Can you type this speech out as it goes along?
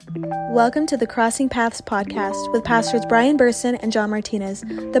Welcome to the Crossing Paths podcast with pastors Brian Burson and John Martinez,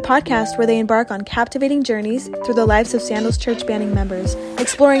 the podcast where they embark on captivating journeys through the lives of Sandals Church Banning members,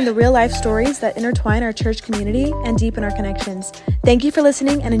 exploring the real-life stories that intertwine our church community and deepen our connections. Thank you for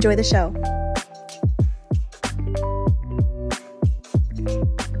listening and enjoy the show.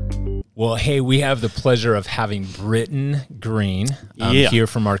 Well, hey, we have the pleasure of having Britton Green here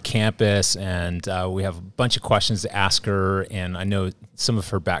from our campus, and we have a bunch of questions to ask her, and I know some of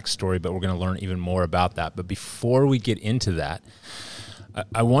her backstory, but we're going to learn even more about that. But before we get into that,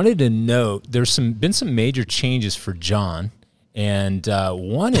 I wanted to note there's been some major changes for John, and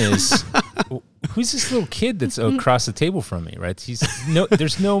one is... Who's this little kid that's across the table from me, right?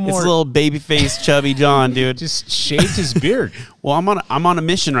 There's no more... It's a little baby-faced, chubby John, dude. Just shaved his beard. Well, I'm on a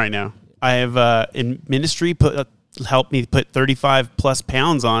mission right now. I have, in ministry, helped me put 35 plus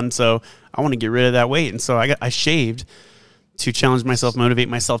pounds on, so I want to get rid of that weight. And so I shaved to challenge myself, motivate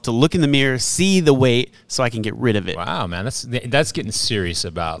myself to look in the mirror, see the weight, so I can get rid of it. Wow, man, that's getting serious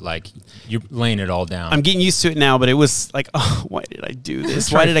about, like, you're laying it all down. I'm getting used to it now, but it was like, oh, why did I do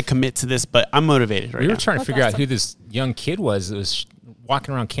this? Why did I commit to this? But I'm motivated right now. We were trying to figure out who this young kid was that was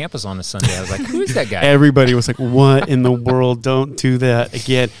walking around campus on a Sunday. I was like, who is that guy? Everybody was like, what in the world? Don't do that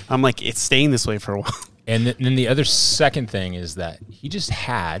again. I'm like, it's staying this way for a while. And then the other second thing is that he just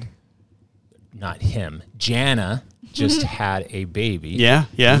had, not him, Jana just had a baby. Yeah.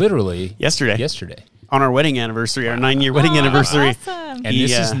 Literally. Yesterday. On our wedding anniversary, our 9-year wedding anniversary. Awesome. And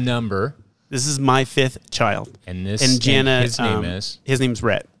this is number. This is my 5th child. And Jana, his name is? His name's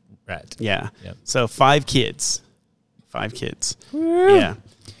Rhett. Rhett. Yeah. Yep. So 5 kids. 5 kids. Yeah.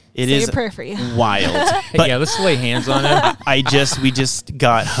 It Say is a prayer for you. wild. But yeah, let's lay hands on him. We just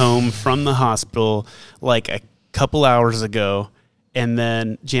got home from the hospital like a couple hours ago, and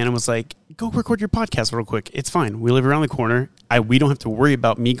then Jana was like, go record your podcast real quick. It's fine. We live around the corner. We don't have to worry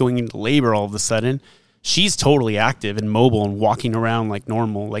about me going into labor all of a sudden. She's totally active and mobile and walking around like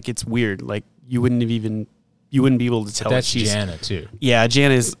normal. Like, it's weird. Like, you wouldn't be able to tell. But that's Jana too. Yeah,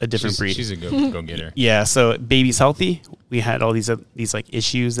 Jana is a different breed. She's a go-getter. Yeah, so baby's healthy. We had all these like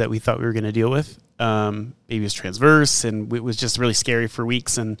issues that we thought we were going to deal with. Baby was transverse, and it was just really scary for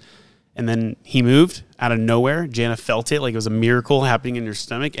weeks. And then he moved out of nowhere. Jana felt it like it was a miracle happening in her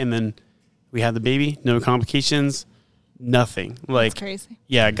stomach. And then we had the baby, no complications, nothing. Like, that's crazy.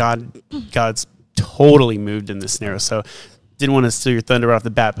 Yeah, God's totally moved in this scenario. So didn't want to steal your thunder off the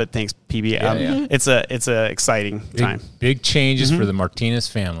bat, but thanks, PB. Yeah. It's a exciting time. Big changes for the Martinez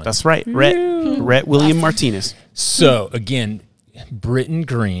family. That's right. Rhett William Martinez. So, again, Britton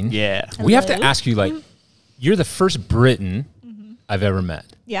Green. Yeah. We have to ask you, like, you're the first Britton I've ever met.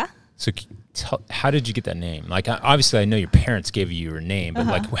 Yeah. So how did you get that name? Like, obviously, I know your parents gave you your name, but,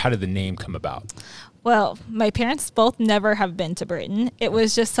 like, how did the name come about? Well, my parents both never have been to Britton. It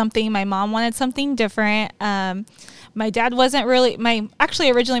was just something, my mom wanted something different. My dad wasn't really,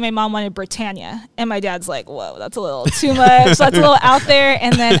 originally my mom wanted Britannia. And my dad's like, whoa, that's a little too much. That's a little out there.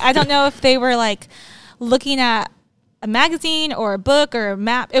 And then I don't know if they were like looking at a magazine or a book or a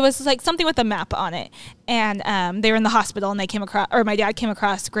map. It was like something with a map on it. And they were in the hospital and my dad came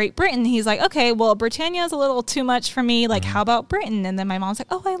across Great Britain. He's like, okay, well, Britannia is a little too much for me. Like, how about Britain? And then my mom's like,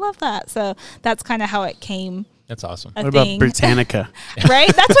 oh, I love that. So that's kind of how it came. That's awesome. What about Britannica? Right?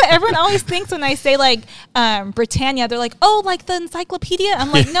 That's what everyone always thinks when I say, like, Britannia. They're like, oh, like the encyclopedia?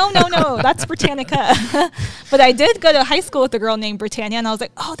 I'm like, no, that's Britannica. But I did go to high school with a girl named Britannia, and I was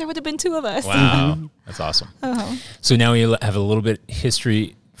like, oh, there would have been 2 of us. Wow. That's awesome. Uh-huh. So now we have a little bit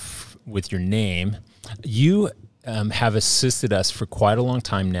history with your name. You have assisted us for quite a long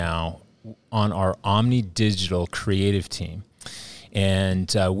time now on our Omni Digital creative team.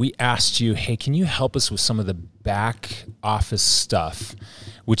 And we asked you, hey, can you help us with some of the back office stuff,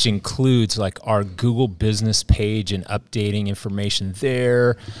 which includes like our Google business page and updating information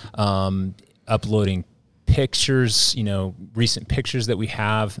there, uploading pictures, recent pictures that we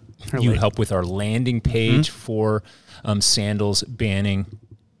have. You help with our landing page for Sandals Banning,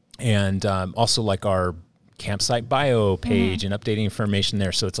 and also like our campsite bio page and updating information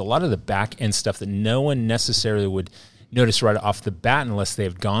there. So it's a lot of the back end stuff that no one necessarily would notice right off the bat unless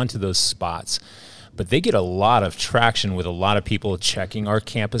they've gone to those spots. But they get a lot of traction with a lot of people checking our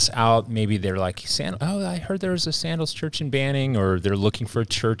campus out. Maybe they're like, oh, I heard there was a Sandals church in Banning, or they're looking for a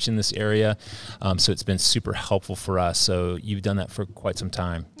church in this area. So it's been super helpful for us. So you've done that for quite some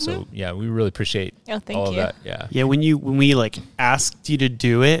time. So yeah, we really appreciate all of that. Yeah. When we like asked you to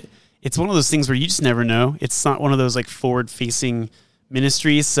do it, it's one of those things where you just never know. It's not one of those like forward facing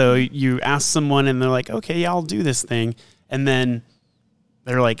ministries. So you ask someone and they're like, okay, yeah, I'll do this thing. And then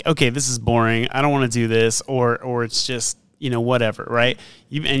they're like, okay, this is boring. I don't want to do this. Or it's just, whatever, right?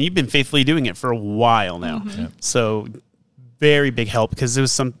 You've been faithfully doing it for a while now. Mm-hmm. Yeah. So very big help, because there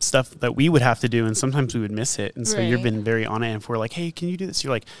was some stuff that we would have to do and sometimes we would miss it. And so you've Right. been very on it. And if we're like, hey, can you do this? You're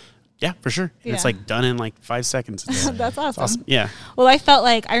like, yeah, for sure. And it's Yeah. like done in like 5 seconds. It's That's awesome. awesome. Yeah. Well, I felt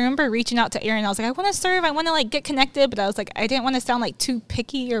like I remember reaching out to Aaron. I was like, I want to serve. I want to like get connected, but I was like, I didn't want to sound like too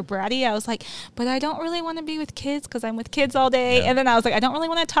picky or bratty. I was like, but I don't really want to be with kids because I'm with kids all day. Yeah. And then I was like, I don't really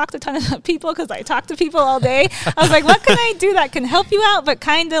want to talk to a ton of people because I talk to people all day. I was like, what can I do that can help you out, but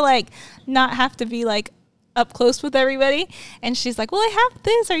kind of like not have to be like up close with everybody? And she's like, well, I have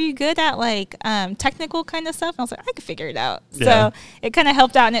this. Are you good at like technical kind of stuff? And I was like, I could figure it out. Yeah. So it kind of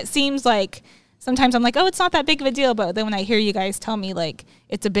helped out. And it seems like sometimes I'm like, oh, it's not that big of a deal. But then when I hear you guys tell me like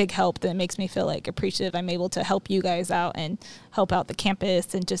it's a big help, then it makes me feel like appreciative. I'm able to help you guys out and help out the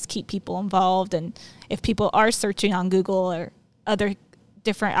campus and just keep people involved. And if people are searching on Google or other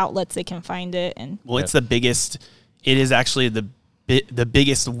different outlets, they can find it. And Well, it's the biggest. It is actually the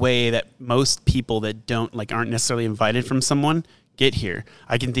biggest way that most people that aren't necessarily invited from someone get here.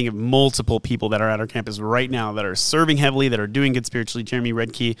 I can think of multiple people that are at our campus right now that are serving heavily, that are doing good spiritually. Jeremy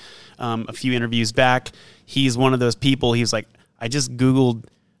Redkey, a few interviews back, he's one of those people. He's like, I just Googled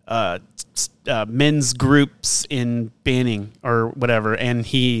men's groups in Banning or whatever, and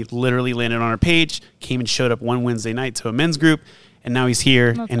he literally landed on our page, came and showed up one Wednesday night to a men's group, and now he's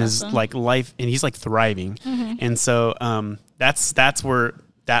here That's and is awesome. like life, and he's like thriving. And so that's where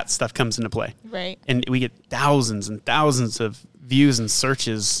that stuff comes into play. right. And we get thousands and thousands of views and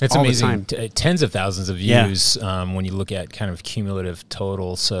searches It's all amazing. the time. Tens of thousands of Yeah. views when you look at kind of cumulative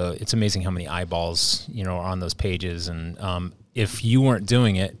total. So it's amazing how many eyeballs, are on those pages. And if you weren't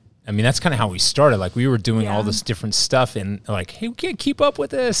doing it, I mean, that's kind of how we started. Like we were doing all Yeah. this different stuff and like, hey, we can't keep up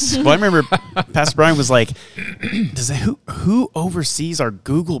with this. Well, I remember Pastor Brian was like, who oversees our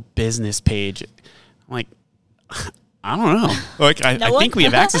Google business page? I'm like, I don't know. Like, I No think one? we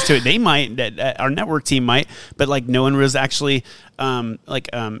have access to it. They might, our network team might, but like no one was actually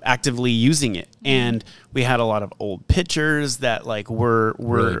actively using it. And we had a lot of old pictures that like were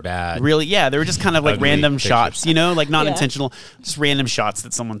Really bad. Really, yeah, they were just kind of like Ugly random pictures. shots, like not Yeah. intentional, just random shots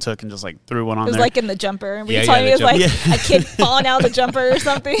that someone took and just like threw one on It was there. like in the jumper. And we Yeah, were telling yeah, me it was the like a kid falling out of the jumper or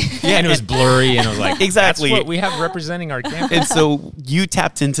something. Yeah, and it was blurry, and I was like, Exactly. that's what we have representing our campus. And so you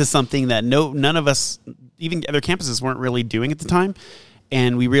tapped into something that none of us, even other campuses, weren't really doing at the time.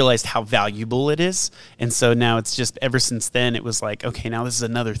 And we realized how valuable it is. And so now it's just, ever since then, it was like, okay, now this is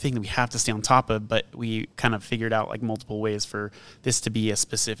another thing that we have to stay on top of. But we kind of figured out like multiple ways for this to be a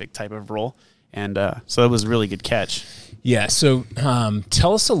specific type of role. And so it was a really good catch. Yeah. So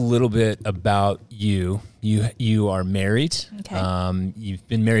tell us a little bit about you. You are married. Okay. You've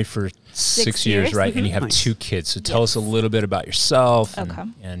been married for 6 years, years. right? And you have Nice. 2 kids. So tell us a little bit about yourself Okay.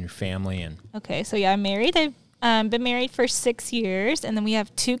 and your family. And Okay, so yeah, I'm married. I've been married for 6 years, and then we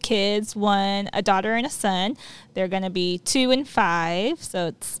have 2 kids, a daughter and a son. They're going to be 2 and 5, so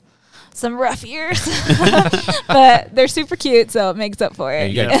it's some rough years, but they're super cute, so it makes up for yeah,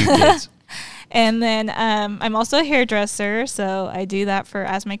 it. you got 2 kids. And then I'm also a hairdresser, so I do that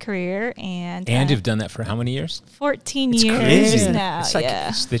as my career. And You've done that for how many years? 14 It's years crazy. now. It's like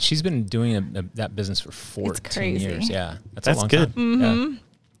yeah. that she's been doing that business for 14 crazy. years. Yeah, that's That's a long good. time. Yeah.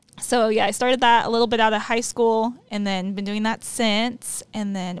 So yeah, I started that a little bit out of high school and then been doing that since.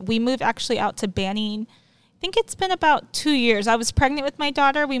 And then we moved actually out to Banning. I think it's been about 2 years. I was pregnant with my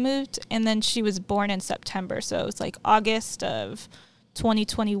daughter. We moved, and then she was born in September. So it was like August of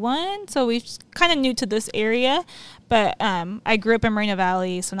 2021. So we're kind of new to this area, but I grew up in Moreno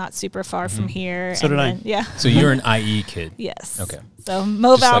Valley, so not super far from here. So did I. Yeah. So you're an IE kid. Yes. Okay. So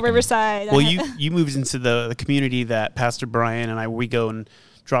Mobile, Just like Riverside. Well, you moved into the community that Pastor Brian and we go and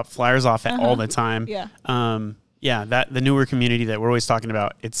drop flyers off at all the time. Yeah. That the newer community that we're always talking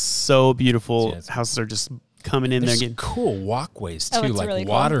about. It's so beautiful. Yeah, it's- Houses are just coming in there There's getting. cool walkways Oh, too, it's like really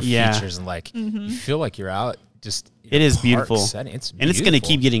cool. water Yeah. features, and like you feel like you're out. Just in It a is park beautiful. setting. It's And it's going to beautiful.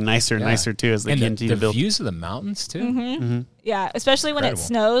 keep getting nicer and Yeah. nicer too as they and continue the to build. views of the mountains too. Mm-hmm. Yeah, especially when Incredible. it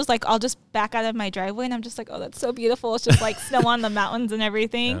snows. Like I'll just back out of my driveway and I'm just like, oh, that's so beautiful. It's just like snow on the mountains and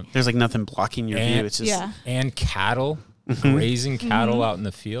everything. Yeah. There's like nothing blocking your And- view. It's just. Yeah. And cattle, grazing cattle out in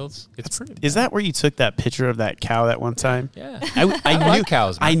the fields. It's pretty. Is that where you took that picture of that cow that one time? Yeah. I like knew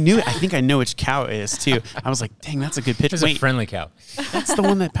cows, man. I knew. I think I know which cow it is too. I was like, dang, that's a good picture. It's a Wait, friendly cow. that's the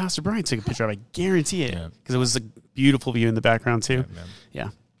one that Pastor Brian took a picture of. I guarantee it Yeah. because it was a beautiful view in the background too. man. Yeah,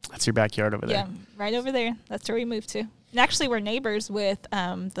 that's your backyard over there. Yeah, right over there. That's where we moved to. And actually, we're neighbors with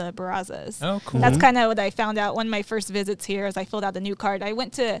the Barrazas. Oh, cool. That's kind of what I found out. One of my first visits here, as I filled out the new card, I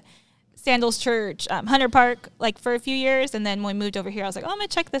went to Sandals Church, Hunter Park, like for a few years. And then when we moved over here, I was like, oh, I'm going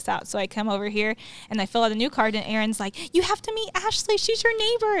to check this out. So I come over here and I fill out a new card, and Aaron's like, you have to meet Ashley. She's your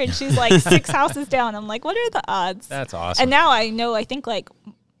neighbor. And she's like 6 houses down. I'm like, what are the odds? That's awesome. And now I know, I think like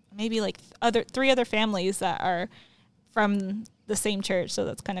maybe like 3 other families that are from the same church. So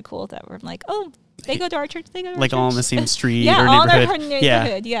that's kind of cool that we're like, oh, they go to our church. They go to our church. all on the same street yeah, or all neighborhood. in our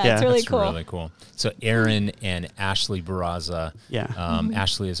neighborhood. Yeah, it's really That's cool. really cool. So Aaron and Ashley Barraza. Yeah.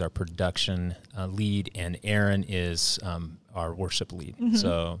 Ashley is our production lead, and Aaron is our worship lead.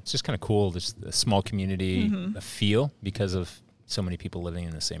 So it's just kind of cool, just a small community feel because of so many people living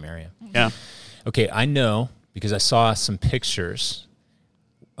in the same area. Yeah. Okay, I know because I saw some pictures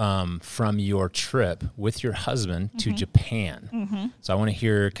from your trip with your husband to Japan. So I want to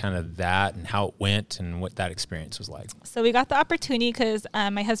hear kind of that and how it went and what that experience was like. So we got the opportunity because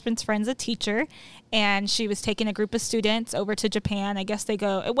my husband's friend's a teacher, and she was taking a group of students over to Japan. I guess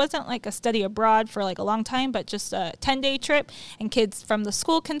it wasn't like a study abroad for like a long time, but just a 10-day trip, and kids from the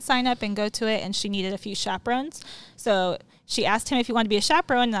school can sign up and go to it, and she needed a few chaperones. So she asked him if he wanted to be a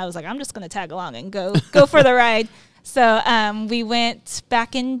chaperone, and I was like, I'm just going to tag along and go for the ride. So we went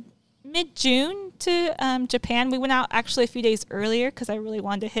back in mid-June to Japan. We went out actually a few days earlier because I really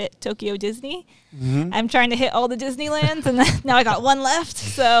wanted to hit Tokyo Disney. I'm trying to hit all the Disneylands, and now I got one left.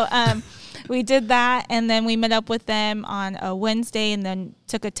 So we did that, and then we met up with them on a Wednesday and then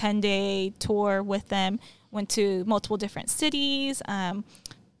took a 10-day tour with them, went to multiple different cities.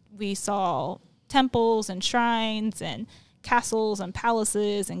 We saw temples and shrines and castles and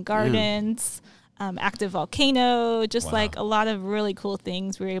palaces and gardens. Active volcano, just like a lot of really cool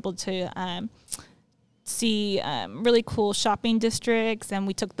things. We were able to see really cool shopping districts, and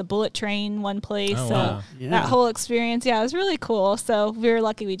we took the bullet train one place. Oh, so wow. that whole experience, it was really cool. So we were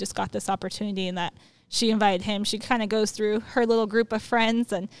lucky we just got this opportunity, and that she invited him. She kind of goes through her little group of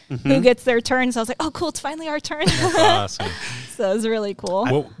friends and who gets their turn. So I was like, oh, cool, it's finally our turn. That's awesome. So it was really cool.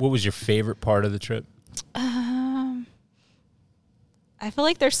 What was your favorite part of the trip? I feel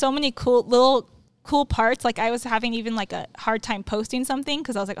like there's so many cool parts. Like I was having even like a hard time posting something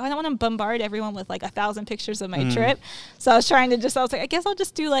because I was like, oh, I don't want to bombard everyone with like 1,000 pictures of my trip. So I was trying to I was like, I guess I'll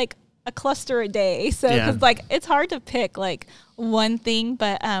just do like a cluster a day. So because like it's hard to pick like one thing,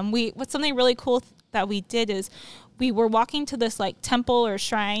 but what's something really cool that we did is we were walking to this like temple or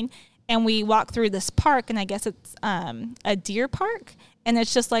shrine, and we walked through this park, and I guess it's a deer park, and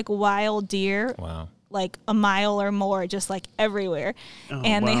it's just like wild deer. Wow. Like a mile or more, just like everywhere.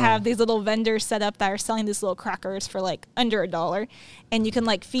 And they have these little vendors set up that are selling these little crackers for like under $1. And you can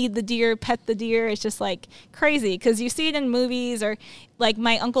like feed the deer, pet the deer. It's just like crazy because you see it in movies, or like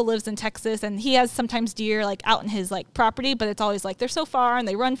my uncle lives in Texas, and he has sometimes deer like out in his like property, but it's always like they're so far and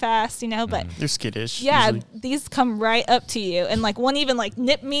they run fast, but they're skittish. yeah, usually. these come right up to you. And like one even like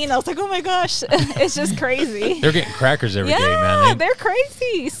nipped me, and I was like, oh my gosh, it's just crazy. They're getting crackers every day, man. Yeah, they're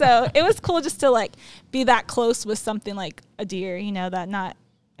crazy. So it was cool just to like be that close with something like a deer, that not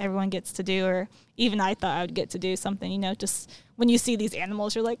everyone gets to do, or even I thought I would get to do something, just when you see these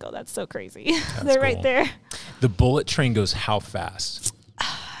animals, you're like, oh, that's so crazy. They're cool. right there. The bullet train goes how fast?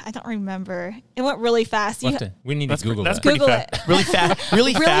 I don't remember. It went really fast. We need to Google that. Pretty Google fast. Really fast.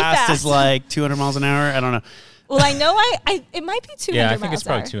 Really fast is like 200 miles an hour. I don't know. Well, I know it might be 200 miles I think it's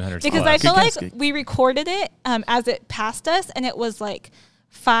probably 200. Because I feel like we recorded it as it passed us, and it was like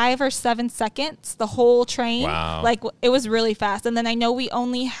 5 or 7 seconds, the whole train. Wow. Like it was really fast. And then I know we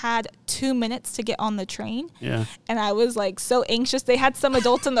only had 2 minutes to get on the train. Yeah. And I was like so anxious. They had some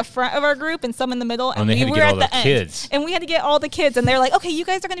adults in the front of our group and some in the middle. And they we had to were get at all the the end. kids. And we had to get all the kids. And they're like, okay, you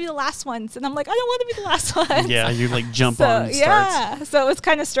guys are going to be the last ones. And I'm like, I don't want to be the last ones. Yeah, you like jump on and starts. Yeah. So it was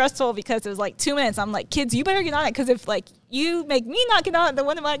kind of stressful because it was like 2 minutes. I'm like, kids, you better get on it, because if like you make me not get on it, then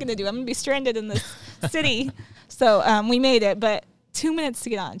what am I going to do? I'm going to be stranded in this city. So we made it, but 2 minutes to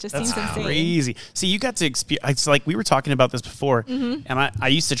get on just seems insane. Crazy. See, you got to experience. It's like we were talking about this before, and I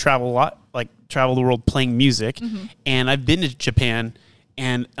used to travel a lot, like travel the world playing music, and I've been to Japan,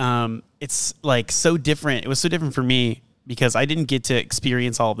 and it's like so different. It was so different for me because I didn't get to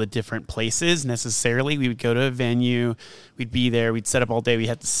experience all the different places necessarily. We would go to a venue, we'd be there, we'd set up all day, we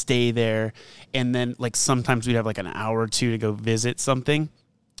had to stay there, and then like sometimes we'd have like an hour or two to go visit something.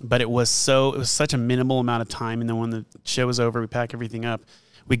 But it was such a minimal amount of time. And then when the show was over, we pack everything up.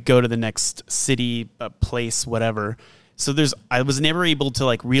 We'd go to the next city, place, whatever. So I was never able to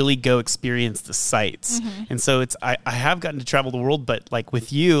like really go experience the sights. And so I have gotten to travel the world, but like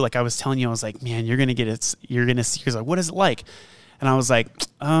with you, like I was telling you, I was like, man, you're going to see, you're like, what is it like? And I was like,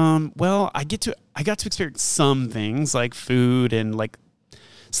 well, I got to experience some things like food and like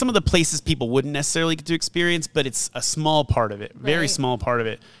some of the places people wouldn't necessarily get to experience, but it's a small part of it, very small part of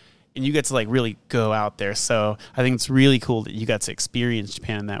it. and you get to like really go out there. So I think it's really cool that you got to experience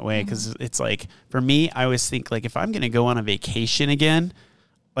Japan that way. Cause it's like, for me, I always think like, if I'm going to go on a vacation again,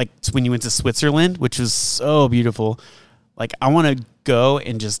 like when you went to Switzerland, which was so beautiful, like I want to go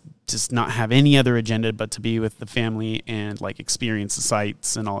and just not have any other agenda, but to be with the family and like experience the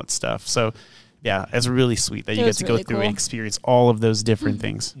sights and all that stuff. So yeah, it's really sweet that you get to go through and experience all of those different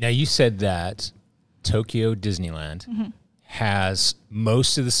things. Now you said that Tokyo Disneyland has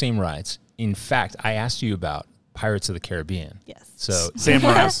most of the same rides. In fact, I asked you about Pirates of the Caribbean. Yes. So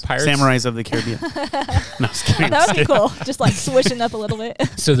Samurais of the Caribbean. No, I was kidding. That would be cool. Just like switching up a little bit.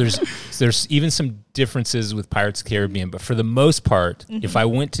 So there's even some differences with Pirates of the Caribbean, but for the most part, if I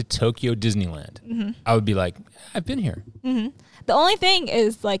went to Tokyo Disneyland, I would be like, I've been here. The only thing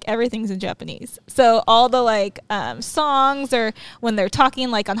is like everything's in Japanese. So all the like songs, or when they're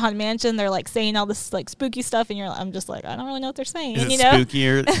talking like on Haunted Mansion, they're like saying all this like spooky stuff, and I'm just like, I don't really know what they're saying. Is it you know?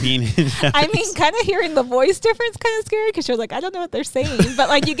 spookier being in Japanese? I mean, kind of hearing the voice difference kind of scary, because you're like, I don't know what they're saying, but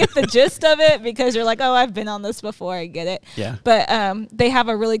like you get the gist of it because you're like, oh, I've been on this before, I get it. Yeah. But they have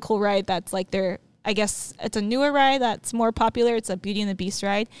a really cool ride that's like I guess it's a newer ride that's more popular. It's a Beauty and the Beast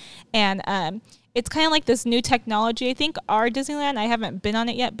ride, and it's kind of like this new technology. I think our Disneyland, I haven't been on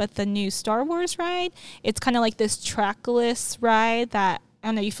it yet, but the new Star Wars ride, it's kind of like this trackless ride that, I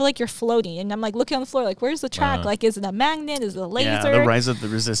don't know, you feel like you're floating. And I'm like looking on the floor, like, where's the track? Wow. Like, is it a magnet? Is it a laser? Yeah, the Rise of the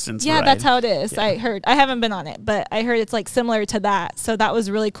Resistance Yeah, ride. that's how it is. Yeah. I heard. I haven't been on it, but I heard it's like similar to that. So that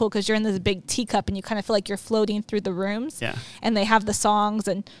was really cool because you're in this big teacup and you kind of feel like you're floating through the rooms. Yeah. And they have the songs,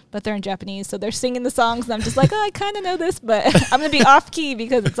 but they're in Japanese. So they're singing the songs and I'm just like, oh, I kind of know this, but I'm going to be off key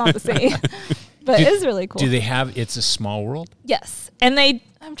because it's not the same. But it is really cool. Do they have It's a Small World? Yes. And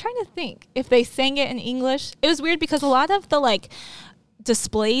I'm trying to think if they sang it in English. It was weird because a lot of the like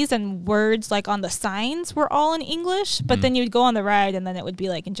displays and words like on the signs were all in English, but then you'd go on the ride and then it would be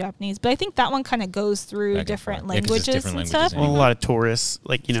like in Japanese. But I think that one kind of goes through different languages and stuff. Anyway. Well, a lot of tourists,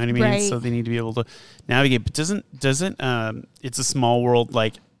 like, you know what I mean? Right. So they need to be able to navigate. But doesn't It's a Small World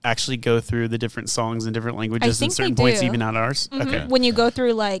like actually go through the different songs in different languages think in certain they points, do. even out ours? Okay. When you go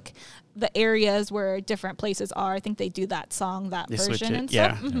through like the areas where different places are, I think they do that song, that They switch version it. and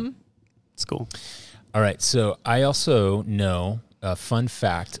Yeah. stuff. It's cool. All right. So I also know a fun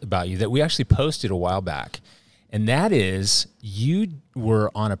fact about you that we actually posted a while back. And that is you were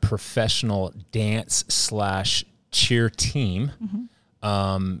on a professional dance/cheer team.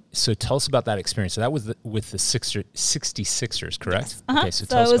 So tell us about that experience. So that was with the 66ers, correct? Yes. Okay, So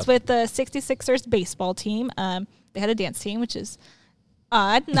tell us it was about with the 66ers baseball team. They had a dance team, which is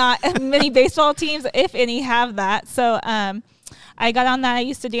odd. Not many baseball teams, if any, have that. So I got on that. I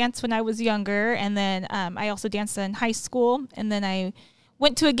used to dance when I was younger, and then I also danced in high school. And then I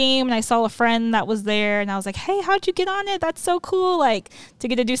went to a game, and I saw a friend that was there, and I was like, hey, how'd you get on it? That's so cool, like, to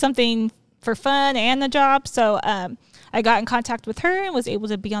get to do something for fun and a job. So I got in contact with her and was able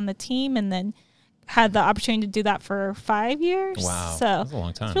to be on the team, and then had the opportunity to do that for 5 years. Wow, so that's a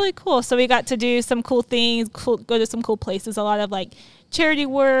long time. It's really cool. So we got to do some cool things, go to some cool places, a lot of like charity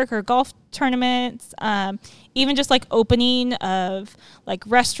work or golf tournaments, even just like opening of like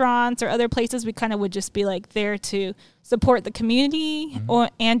restaurants or other places. We kind of would just be like there to support the community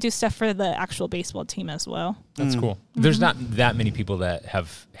and do stuff for the actual baseball team as well. That's cool. There's not that many people that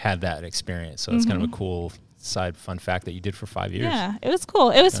have had that experience. So it's kind of a cool side fun fact that you did for 5 years. Yeah, it was cool.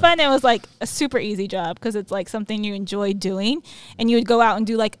 It was fun. It was like a super easy job because it's like something you enjoy doing, and you would go out and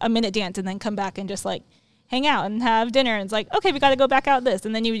do like a minute dance and then come back and just like hang out and have dinner. And it's like, okay, we got to go back out this.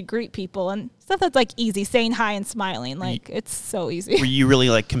 And then you would greet people and stuff that's like easy, saying hi and smiling. Like it's so easy. Were you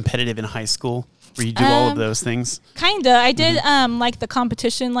really like competitive in high school where you do all of those things? Kinda. I did like the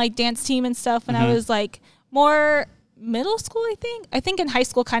competition, like dance team and stuff when I was like more middle school, I think in high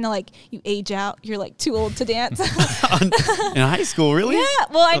school, kind of like you age out. You're like too old to dance. In high school, really? Yeah.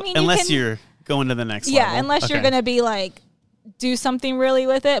 Well, I mean, unless you're going to the next level. Yeah, unless you're going to be like, do something really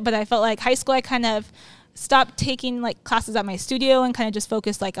with it. But I felt like high school, I kind of stopped taking like classes at my studio and kind of just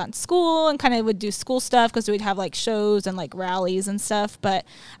focused like on school and kind of would do school stuff because we'd have like shows and like rallies and stuff. But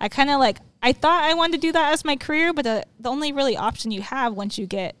I kind of like, I thought I wanted to do that as my career, but the only really option you have once you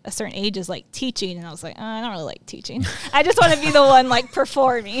get a certain age is like teaching. And I was like, oh, I don't really like teaching. I just want to be the one like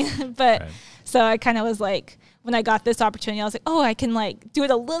performing. But so I kind of was like, when I got this opportunity, I was like, oh, I can like do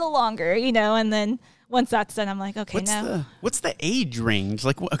it a little longer, you know, and then once that's done, I'm like, okay, what's the age range?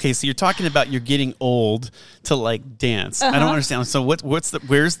 Like, okay, so you're talking about you're getting old to like dance. I don't understand. So where's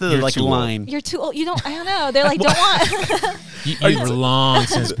the like line? You're too old. I don't know. They're like, don't want. You're long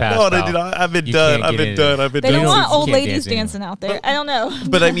since past. No, dude, I've been done. They don't want old ladies dancing out there. I don't know.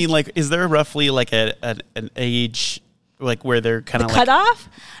 But I mean, like, is there roughly like an age Like where they're kind of like cutoff?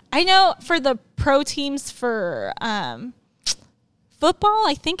 I know for the pro teams for football,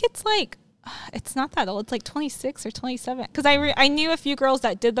 I think it's like, it's not that old. It's like 26 or 27. Because I knew a few girls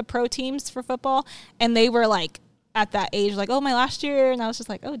that did the pro teams for football, and they were like at that age, like, oh, my last year. And I was just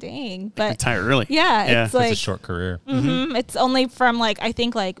like, oh, dang. But retire early. Yeah. It's like it's a short career. Mm-hmm. It's only from like, I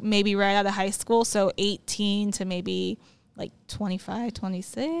think like maybe right out of high school. So 18 to maybe like 25,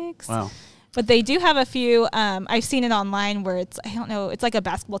 26. Wow. But they do have a few, I've seen it online where it's, I don't know, it's like a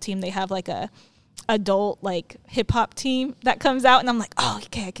basketball team. They have like a adult like hip hop team that comes out, and I'm like, oh,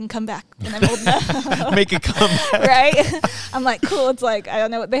 okay, I can come back when I'm old enough. Make a comeback. Right? I'm like, cool. It's like, I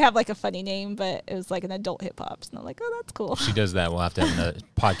don't know. They have like a funny name, but it was like an adult hip hop. So I'm like, oh, that's cool. If she does that, we'll have to have a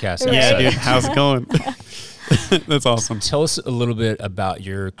podcast. Right. Yeah, episode. dude. How's it going? That's awesome. Tell us a little bit about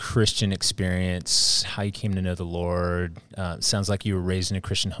your Christian experience, how you came to know the Lord. Sounds like you were raised in a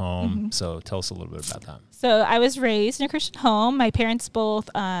Christian home. Mm-hmm. So tell us a little bit about that. So I was raised in a Christian home. My parents both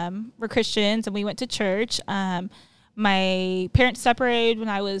were Christians, and we went to church. My parents separated when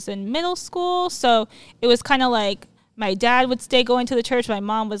I was in middle school. So it was kind of like my dad would stay going to the church. My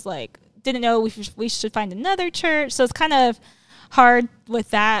mom was like, didn't know we should find another church. So it's kind of hard with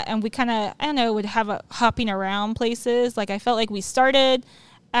that. And we kind of, I don't know, would have a hopping around places. Like I felt like we started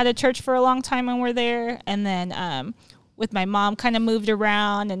at a church for a long time when we're there. And then with my mom kind of moved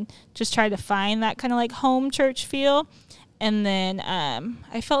around and just tried to find that kind of like home church feel. And then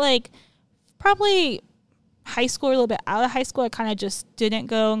I felt like probably high school, or a little bit out of high school, I kind of just didn't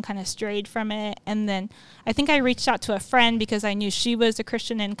go and kind of strayed from it. And then I think I reached out to a friend because I knew she was a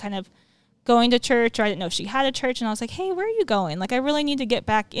Christian and kind of going to church, or I didn't know if she had a church. And I was like, hey, where are you going? Like, I really need to get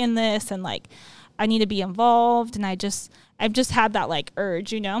back in this, and like, I need to be involved. And I've just had that like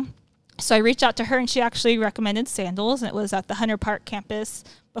urge, you know? So I reached out to her, and she actually recommended Sandals, and it was at the Hunter Park campus.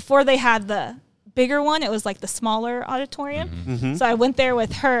 Before they had the bigger one, it was like the smaller auditorium. Mm-hmm. So I went there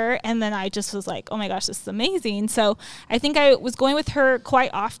with her, and then I just was like, oh my gosh, this is amazing. So I think I was going with her quite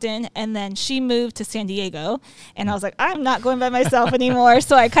often, and then she moved to San Diego, and I was like, I'm not going by myself anymore.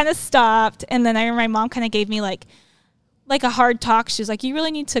 So I kind of stopped, and then I remember my mom kind of gave me like a hard talk. She was like, you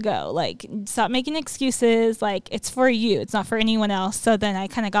really need to go. Like, stop making excuses. Like, it's for you. It's not for anyone else. So then I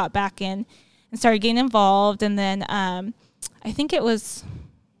kind of got back in and started getting involved. And then I think it was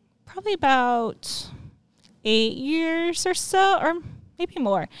probably about 8 years or so, or maybe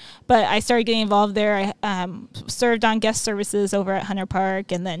more. But I started getting involved there. I served on guest services over at Hunter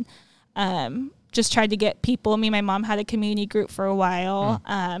Park, and then just tried to get people. Me and my mom had a community group for a while.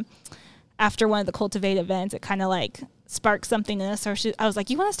 After one of the Cultivate events, it kind of like sparked something in us. Or I was like,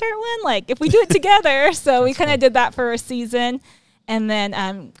 you want to start one? Like, if we do it together. So we kind of did that for a season. And then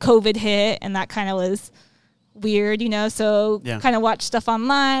COVID hit, and that kind of was weird, you know, so kind of watched stuff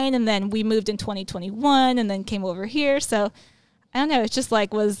online. And then we moved in 2021 and then came over here. So I don't know, it's just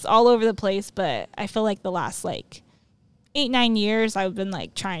like was all over the place. But I feel like the last like 8-9 years, I've been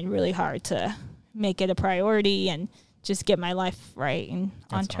like trying really hard to make it a priority and just get my life right and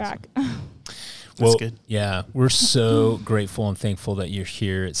on track. Awesome. That's good. Yeah, we're so grateful and thankful that you're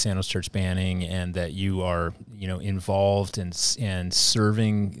here at Sandals Church Banning, and that you are, you know, involved and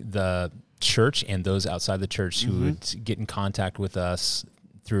serving the church and those outside the church who would get in contact with us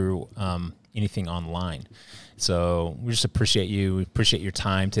through anything online. So we just appreciate you. We appreciate your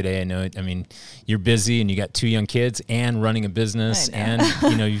time today. I mean, you're busy, and you got 2 young kids and running a business, and,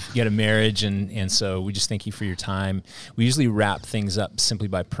 you know, you've got a marriage. And so we just thank you for your time. We usually wrap things up simply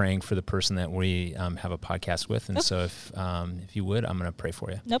by praying for the person that we have a podcast with. And so if you would, I'm going to pray for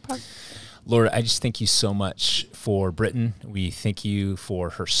you. No problem. Lord, I just thank you so much for Britton. We thank you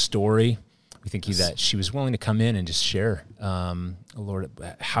for her story. We thank you that she was willing to come in and just share, Lord,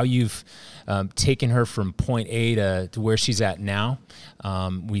 how you've taken her from point A to where she's at now.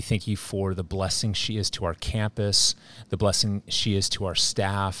 We thank you for the blessing she is to our campus, the blessing she is to our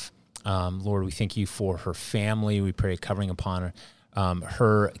staff. Lord, we thank you for her family. We pray a covering upon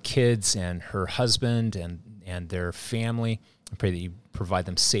her kids and her husband and their family. I pray that you provide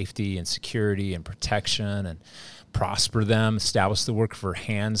them safety and security and protection, and prosper them, establish the work of her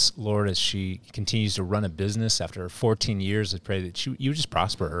hands, Lord, as she continues to run a business after 14 years. I pray that you just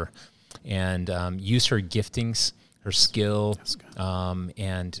prosper her and use her giftings, her skill,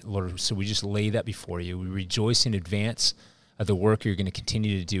 and Lord, so we just lay that before you. We rejoice in advance of the work you're going to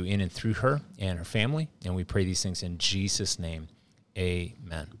continue to do in and through her and her family, and we pray these things in Jesus' name.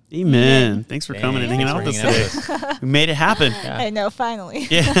 Amen. Amen. Thanks for coming and hanging out with us today. We made it happen. Yeah. I know, finally.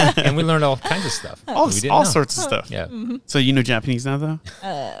 Yeah. And we learned all kinds of stuff. all sorts of stuff. Yeah. So you know Japanese now, though?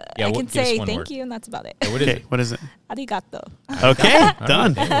 I can say thank you, and that's about it. What is it? What is it? Arigato. Okay, All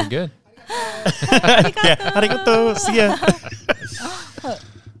done. right, we're good. Yeah, arigato. See ya.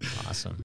 Awesome.